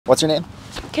What's your name?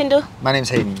 Kendall. My name's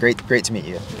Hayden. Great to meet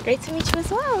you. Great to meet you as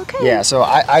well. Okay. Yeah, so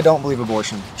I don't believe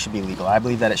abortion should be legal. I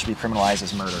believe that it should be criminalized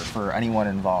as murder for anyone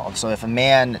involved. So if a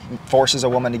man forces a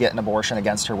woman to get an abortion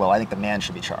against her will, I think the man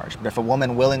should be charged. But if a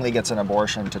woman willingly gets an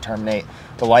abortion to terminate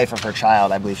the life of her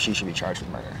child, I believe she should be charged with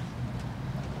murder.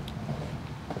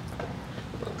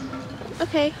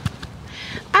 Okay.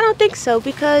 I don't think so,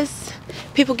 because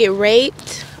people get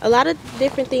raped. A lot of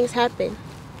different things happen,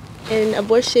 and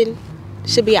abortion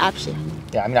should be an option.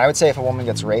 Yeah, I mean, I would say if a woman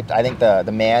gets raped, I think the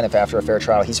man, if after a fair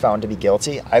trial he's found to be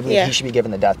guilty, I believe he should be given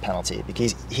the death penalty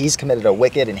because he's committed a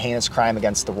wicked and heinous crime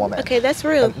against the woman. Okay, that's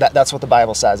real. That's what the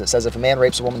Bible says. It says if a man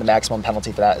rapes a woman, the maximum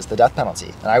penalty for that is the death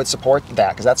penalty. And I would support that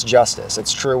because that's justice.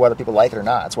 It's true whether people like it or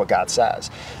not. It's what God says.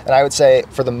 And I would say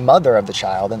for the mother of the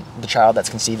child and the child that's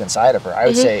conceived inside of her, I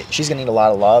would say she's going to need a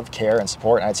lot of love, care, and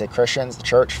support. And I'd say Christians, the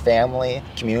church, family,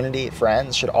 community,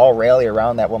 friends should all rally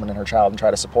around that woman and her child and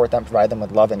try to support them, provide them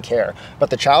with love and care. But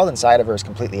the child inside of her is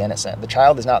completely innocent. The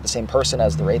child is not the same person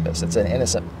as the rapist. It's an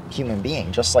innocent human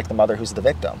being, just like the mother who's the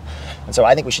victim. And so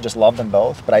I think we should just love them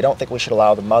both, but I don't think we should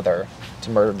allow the mother to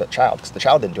murder the child because the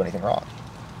child didn't do anything wrong.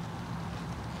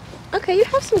 Okay, you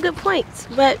have some good points,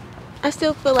 but I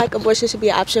still feel like abortion should be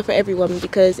an option for every woman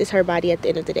because it's her body at the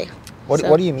end of the day.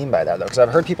 What do you mean by that, though? Because I've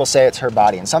heard people say it's her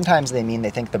body, and sometimes they mean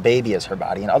they think the baby is her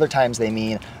body, and other times they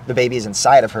mean the baby is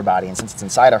inside of her body, and since it's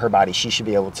inside of her body, she should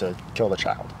be able to kill the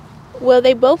child. Well,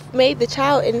 they both made the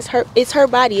child, and it's her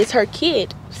body, it's her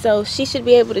kid. So she should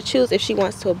be able to choose if she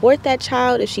wants to abort that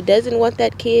child, if she doesn't want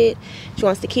that kid, she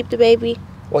wants to keep the baby.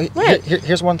 Well,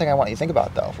 here's one thing I want you to think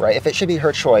about, though, right? If it should be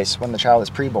her choice when the child is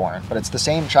preborn, but it's the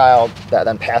same child that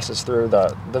then passes through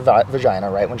the vagina,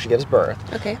 right, when she gives birth.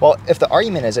 Okay. Well, if the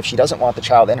argument is if she doesn't want the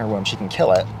child in her womb, she can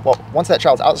kill it. Well, once that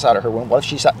child's outside of her womb, what if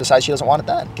she decides she doesn't want it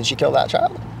then? Can she kill that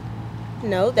child?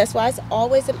 No, that's why it's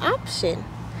always an option.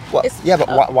 Well, yeah,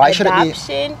 but why should it be?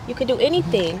 Option. You could do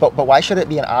anything. But why should it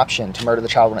be an option to murder the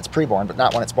child when it's preborn, but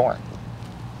not when it's born?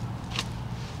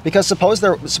 Because suppose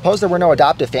there were no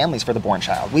adoptive families for the born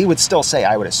child, we would still say,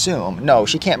 I would assume, no,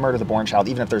 she can't murder the born child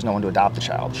even if there's no one to adopt the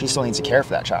child. She still needs to care for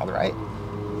that child, right?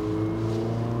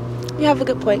 You have a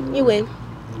good point. You win.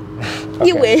 Okay.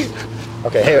 You win.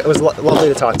 Okay. Hey, it was lovely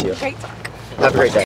to talk to you. Great talk. Have a great day.